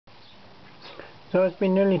So it's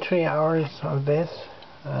been nearly 3 hours of this,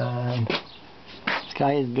 and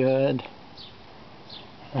sky is good,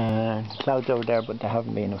 and clouds over there, but they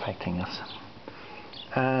haven't been affecting us.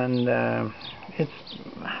 And it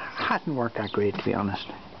hasn't worked that great, to be honest.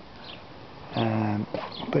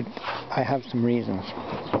 But I have some reasons.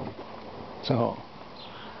 So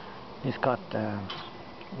it's got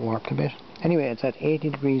warped a bit. Anyway, it's at 80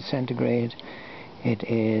 degrees centigrade. It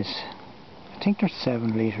is, I think there's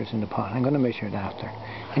 7 litres in the pot. I'm going to measure it after.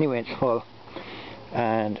 Anyway, it's full,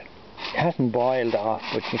 and it hasn't boiled off,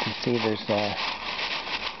 but you can see there's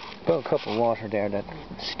about a cup of water there that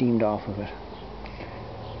steamed off of it.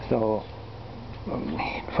 So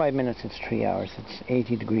 5 minutes, it's 3 hours. It's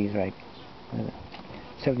 80 degrees, right?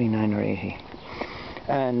 79 or 80.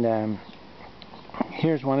 And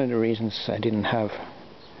here's one of the reasons I didn't have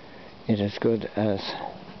it as good as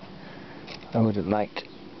I would have liked.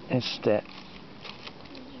 It's that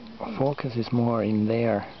focus is more in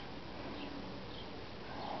there.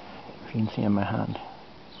 If you can see on my hand,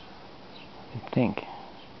 I think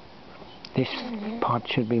this pot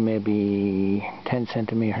should be maybe 10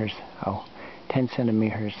 centimeters. Oh, 10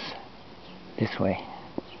 centimeters this way.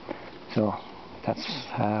 So that's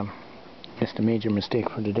just a major mistake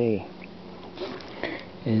for the day.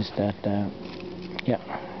 Is that yeah.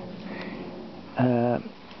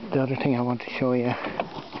 The other thing I want to show you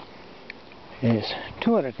is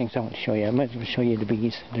two other things I want to show you. I might as well show you the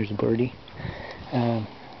bees. There's a birdie.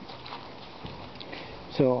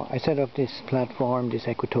 So I set up this platform, this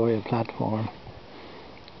Equatorial Platform,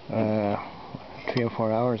 3 or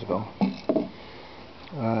 4 hours ago.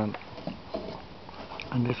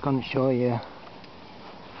 I'm just going to show you.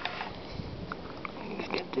 Let's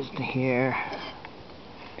get this to here.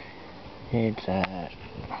 It's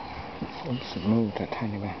oops, it moved a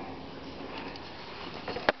tiny bit.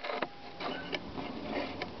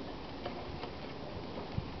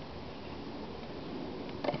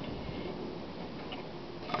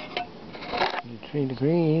 Three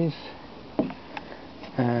degrees,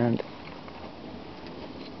 and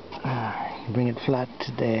you bring it flat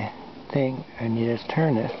to the thing, and you just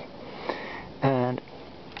turn it. And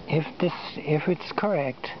if it's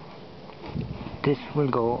correct, this will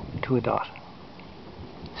go to a dot.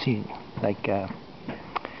 See, like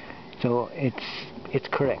so it's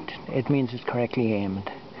correct. It means it's correctly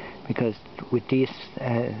aimed, because with this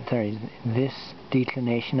this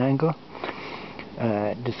declination angle,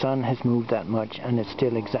 the sun has moved that much, and it's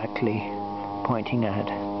still exactly pointing ahead.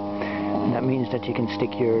 And that means that you can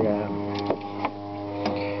stick your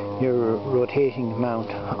rotating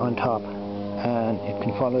mount on top, and it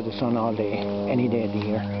can follow the sun all day, any day of the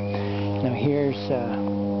year. Now here's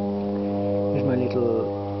my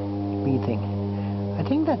little bee thing. I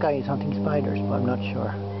think that guy is hunting spiders, but I'm not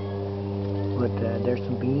sure. But there's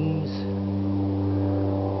some bees.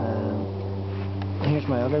 Here's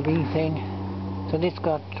my other bee thing. So this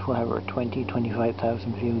got whatever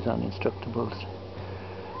 25,000 views on Instructables.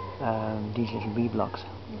 These little bee blocks.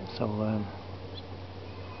 So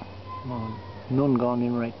well, none gone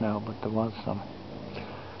in right now, but there was some.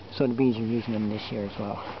 So the bees are using them this year as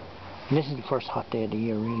well. And this is the first hot day of the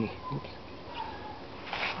year, really. Oops.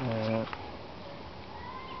 I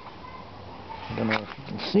don't know if you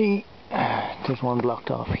can see. There's one blocked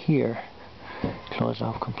off here, closed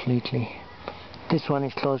off completely. This one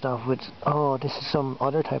is closed off with, oh, this is some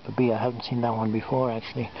other type of bee. I haven't seen that one before,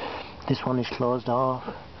 actually. This one is closed off.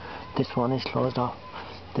 This one is closed off.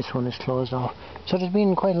 This one is closed off. So there's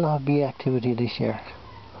been quite a lot of bee activity this year.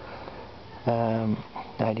 I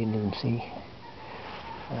didn't even see.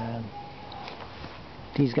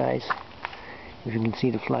 These guys, if you can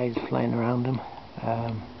see the flies flying around them.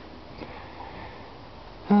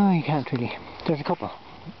 Oh, you can't really. There's a couple.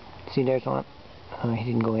 See, there's one. He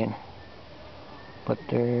didn't go in. But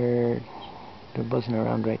they're buzzing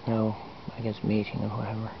around right now, I guess mating or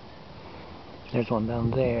whatever. There's one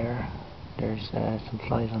down there. There's some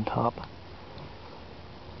flies on top.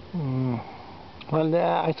 Well,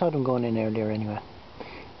 I saw them going in earlier anyway.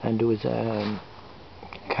 And there was a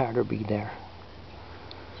carder bee there.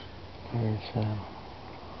 There's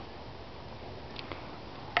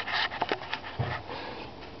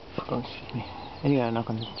oh, excuse me. Anyway, I'm not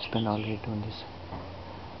going to spend all day doing this.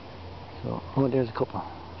 So, oh, there's a couple.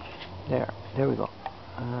 There we go.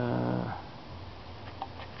 I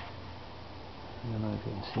don't know if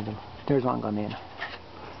you can see them. There's one gone in.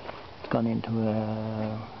 It's gone into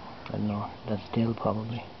I don't know, that's dill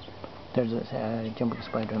probably. There's a jumping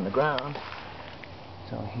spider on the ground.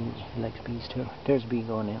 So he likes bees too. There's a bee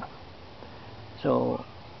going in. So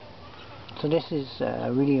this is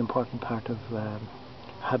a really important part of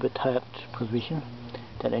habitat provision.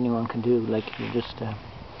 that anyone can do. Like you just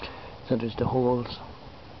so there's the holes,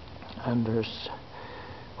 and there's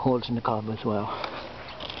holes in the cob as well.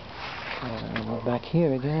 We're back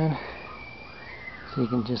here again, so you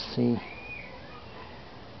can just see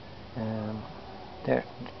there.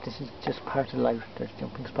 This is just part of life. There's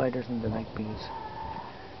jumping spiders and they like bees.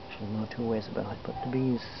 There's no two ways about it. But the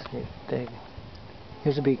bees,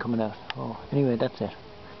 here's a bee coming out. Oh, anyway, that's it.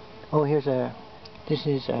 Oh, this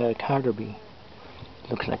is a carder bee.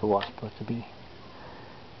 Looks like a wasp, but it's a bee.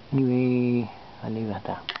 Anyway, I'll leave it at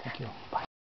that. Thank you. Bye.